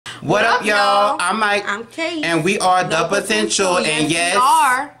What up, y'all? I'm Mike. I'm Kate. And we are The Potential. And yes, we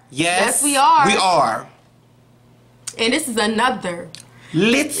are. Yes, we are. We are. And this is another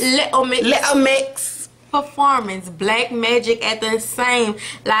Little mix performance. Black Magic at the same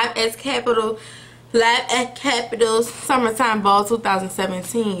Live at Capitol's Summertime Ball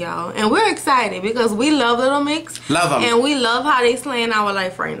 2017, y'all. And we're excited because we love Little Mix. Love them. And we love how they slaying our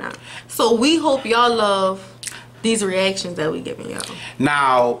life right now. So we hope y'all love these reactions that we giving y'all.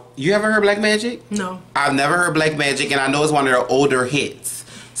 Now, you ever heard Black Magic? No. I've never heard Black Magic, and I know it's one of their older hits.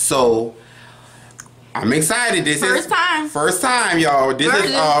 So I'm excited. This First time, y'all. This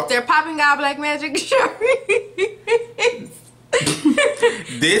is they're popping out Black Magic shirts.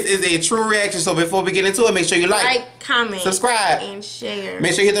 This is a true reaction. So before we get into it, make sure you like, comment, subscribe, and share.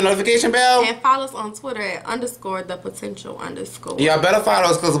 Make sure you hit the notification bell and follow us on Twitter at _thepotential_. Y'all better follow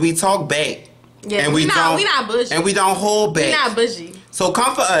us because we talk back. Yeah, and we not bushy. And we don't hold back. We not bushy. So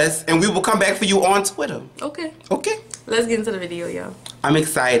come for us, and we will come back for you on Twitter. Okay. Okay. Let's get into the video, y'all. I'm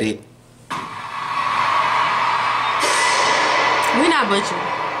excited. We not bushy.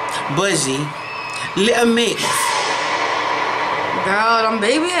 Bushy. Little mix. Girl, them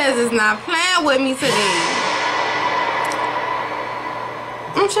baby heads is not playing with me today.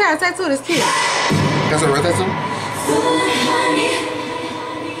 I'm sure I tattoo this kid. That's a real tattoo?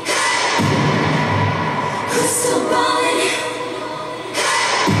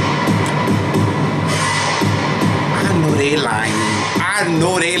 I know they lying. I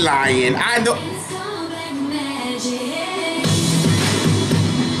know they lying. I know.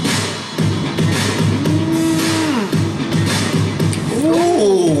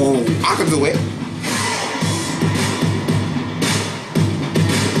 Ooh, I can do it.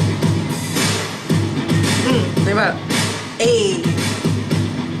 They about, hey.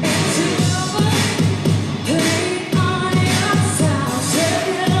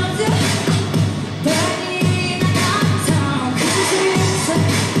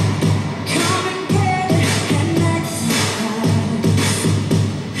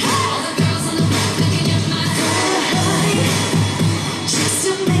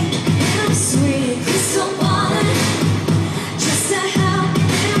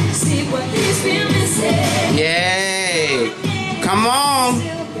 Come on.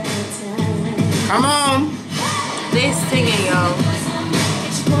 Come on. They singing, y'all.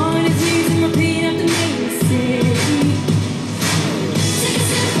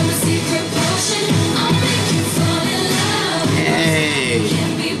 Hey.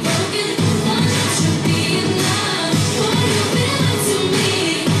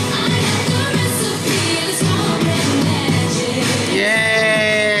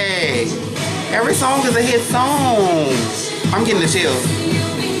 Yay. Every song is a hit song. I'm getting the chills.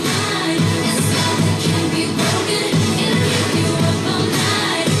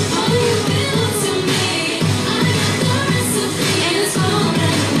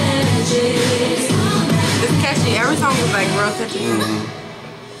 It's catchy. Every song is like real catchy.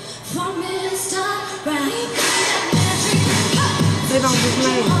 They don't just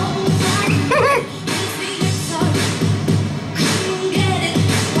play.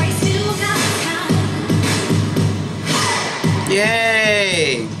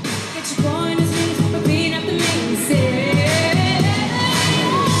 Yay!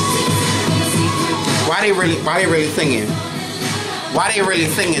 Why they really singing? Why they really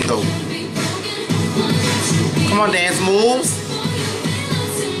singing though? Come on, dance moves.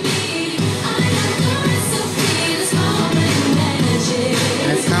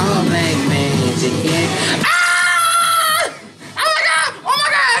 Let's go, Black Magic, yeah. Ah! Oh my god! Oh my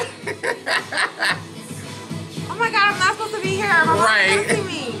god! Oh my god, I'm not supposed to be here. My Right. see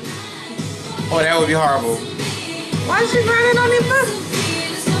me. Oh, that would be horrible. Why is she running on them buses?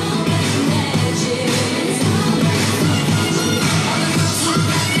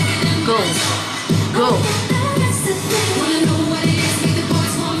 Go. Go.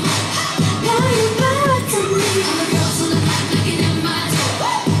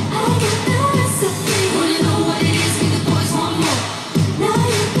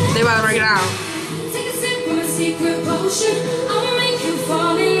 They about to break it down. Take a sip from a secret potion. I'll make you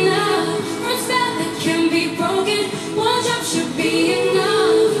fall in love. From spell that can be broken. One drop should be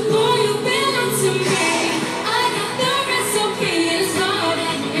enough. Boy, you've been up to me. I got the recipe. It's called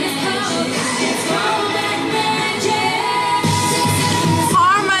Black Magic.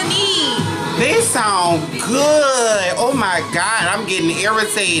 Harmony. They sound good. Oh my god, I'm getting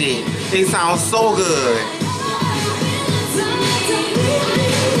irritated. They sound so good.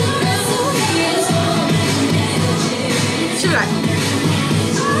 She like,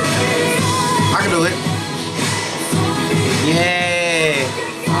 I can do it. Yeah.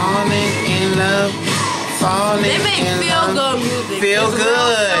 Oh, love. Falling They make in feel love. good music. Feel It's real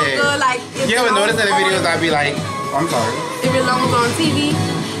good. Feel good. Like You ever notice in the videos I'd be like, I'm sorry. if it belongs on TV,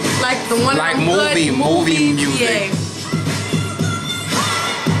 like the one Like of them movie music. Yeah.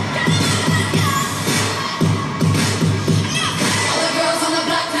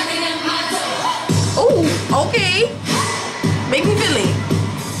 Oh, okay. Make me feel it.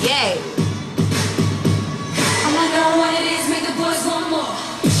 Yeah. I know what it is, make the boys want more.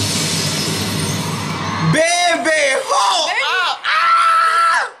 Baby,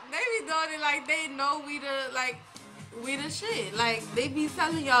 They be doing it like they know we the shit. Like they be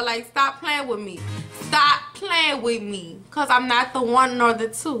telling y'all like stop playing with me. Stop playing with me. Cause I'm not the one nor the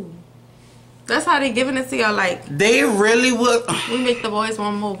two. That's how they giving it to y'all like they really would. we make the boys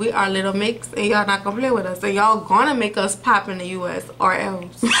want more. We are Little Mix and y'all not gonna play with us. And y'all gonna make us pop in the US or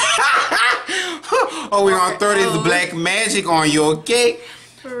else. Oh, we're gonna throw this black magic on you, okay?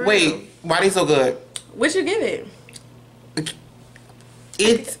 For real. Wait, why they so good? What you give it?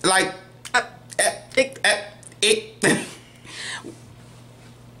 It's like it.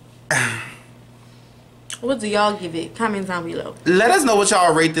 What do y'all give it? Comment down below. Let us know what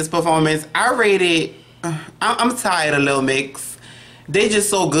y'all rate this performance. I rate it. I'm tired of Lil Mix. They just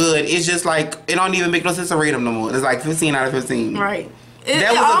so good. It's just like it don't even make no sense to rate them no more. It's like 15 out of 15. Right.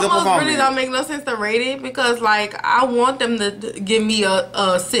 That was a good almost performance. really don't make no sense to rate it because like I want them to give me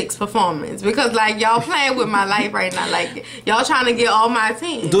a 6 performance because like y'all playing with my life right now. Like y'all trying to get all my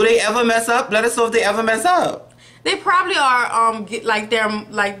attention. Do they ever mess up? Let us know if they ever mess up. They probably are like they're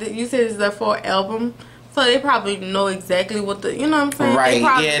like you said it's their 4th album. So they probably know exactly what the, you know what I'm saying?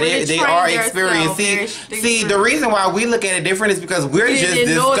 Right, They they are experienced. See, the reason why we look at it different is because we're just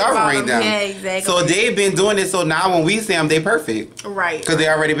discovering them. Yeah, exactly. So they've been doing it, so now when we see them, they perfect. Right. Because they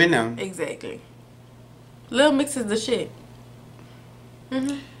already been there. Exactly. Lil Mix is the shit.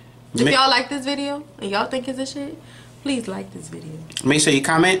 If y'all like this video and y'all think it's the shit, please like this video. Make sure you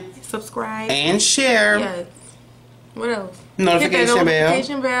comment. Subscribe. And share. Yes. What else? Notification bell.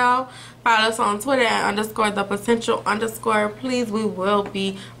 Notification bell. Follow us on Twitter at _thepotential_. Please, we will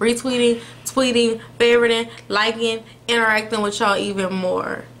be retweeting, tweeting, favoriting, liking, interacting with y'all even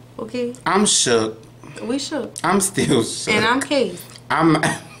more. Okay? I'm shook. We shook. I'm still shook. And I'm Case.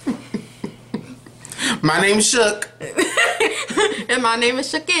 My name's Shook. And my name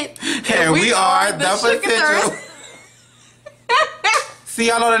is Shookit. And we are the potential. See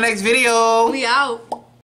y'all on the next video. We out.